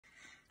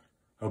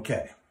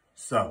Okay,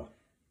 so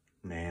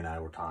May and I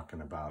were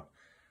talking about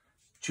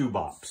Chu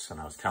Bops,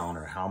 and I was telling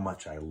her how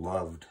much I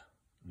loved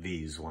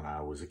these when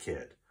I was a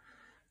kid.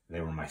 They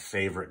were my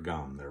favorite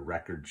gum. They're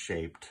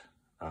record-shaped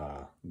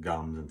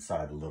gums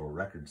inside a little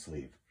record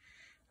sleeve.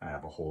 I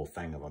have a whole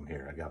thing of them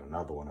here. I got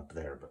another one up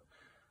there, but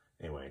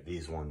anyway,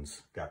 these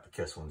ones got the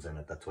Kiss ones in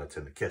it. That's what's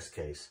in the Kiss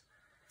case.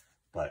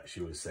 But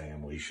she was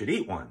saying, well, you should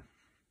eat one.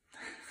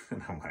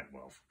 And I'm like,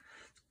 well, it's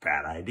a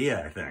bad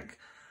idea, I think.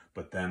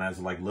 But then I was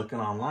like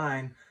looking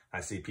online, I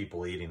see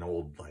people eating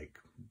old, like,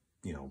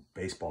 you know,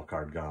 baseball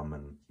card gum,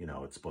 and, you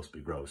know, it's supposed to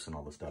be gross and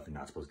all this stuff. You're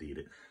not supposed to eat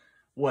it.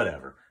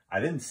 Whatever. I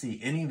didn't see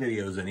any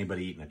videos of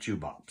anybody eating a Chu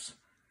Bops.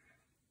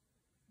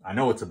 I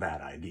know it's a bad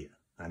idea.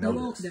 I know you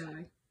won't this.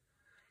 die.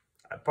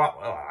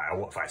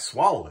 If I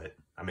swallow it,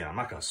 I mean, I'm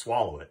not going to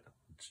swallow it.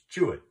 Just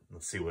chew it.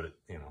 Let's see what it,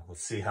 you know,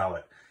 let's see how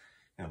it,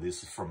 you know,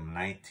 this is from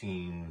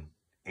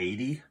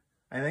 1980,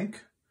 I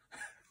think.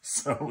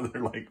 So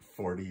they're like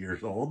 40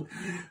 years old.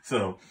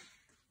 So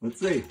let's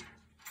see.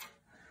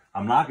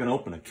 I'm not going to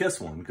open a Kiss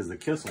one because the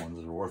Kiss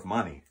ones are worth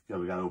money. So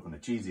we got to open a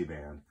cheesy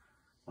band.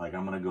 Like,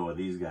 I'm going to go with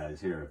these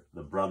guys here,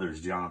 the Brothers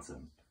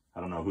Johnson.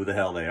 I don't know who the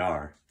hell they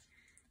are.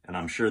 And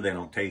I'm sure they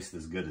don't taste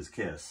as good as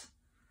Kiss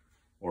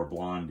or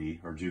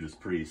Blondie or Judas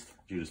Priest.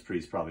 Judas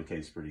Priest probably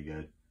tastes pretty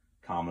good.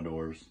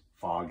 Commodores,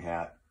 Fog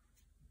Hat.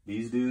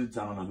 These dudes,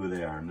 I don't know who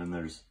they are. And then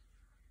there's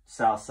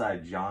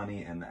Southside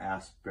Johnny and the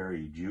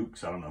Asbury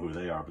Jukes. I don't know who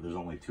they are, but there's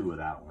only two of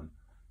that one.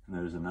 And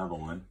there's another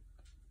one.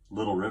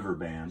 Little River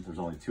Band. There's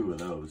only two of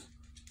those.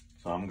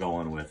 So I'm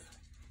going with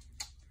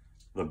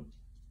the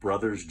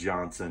Brothers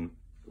Johnson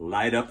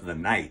Light Up the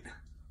Night.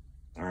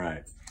 All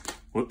right.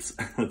 Whoops.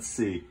 Let's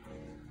see.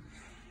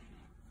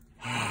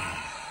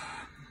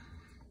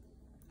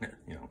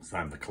 You know, since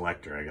I'm the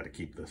collector, I got to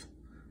keep this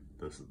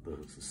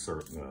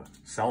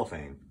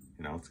cellophane.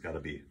 You know, it's got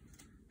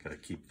to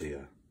keep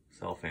the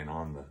cellophane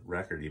on the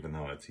record, even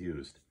though it's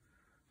used.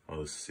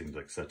 Oh, this seems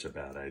like such a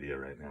bad idea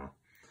right now.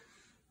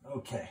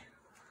 Okay.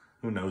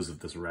 Who knows if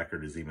this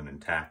record is even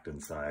intact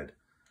inside.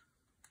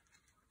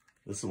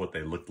 This is what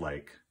they look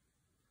like.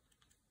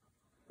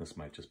 This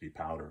might just be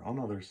powder. Oh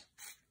no, there's,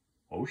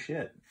 oh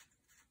shit.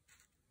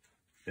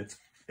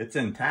 It's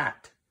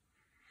intact.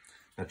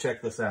 Now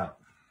check this out.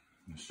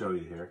 I'll show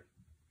you here.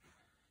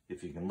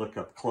 If you can look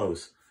up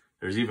close,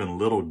 there's even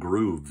little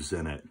grooves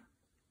in it.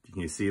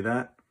 Can you see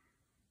that?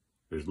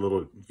 There's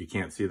little, you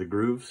can't see the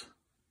grooves?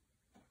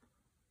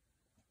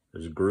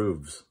 There's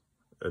grooves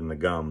in the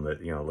gum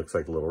that, you know, looks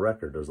like a little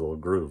record. There's little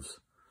grooves.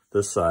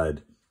 This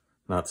side,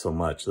 not so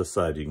much. This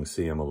side, you can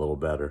see them a little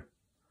better.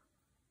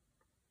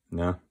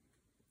 No?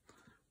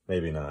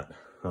 Maybe not.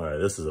 All right,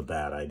 this is a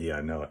bad idea.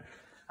 I know it.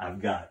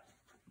 I've got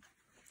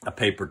a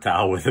paper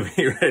towel with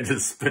me ready to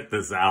spit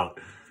this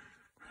out.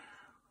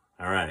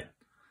 All right.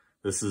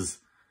 This is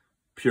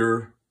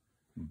pure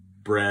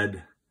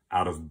bred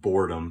out of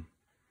boredom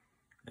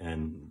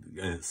and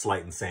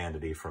slight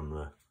insanity from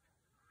the,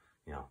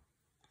 you know,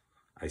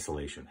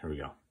 isolation. Here we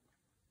go.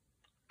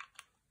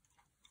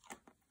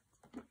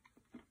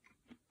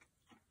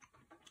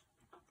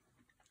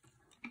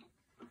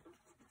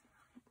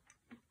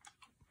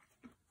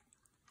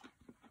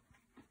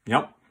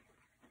 Yep.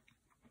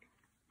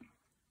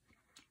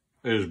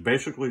 It is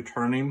basically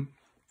turning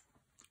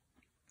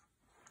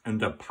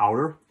into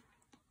powder,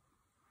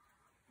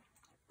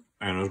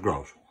 and it's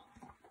gross.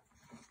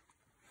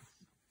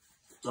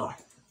 Ugh.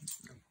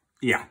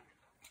 Yeah,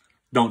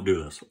 don't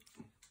do this.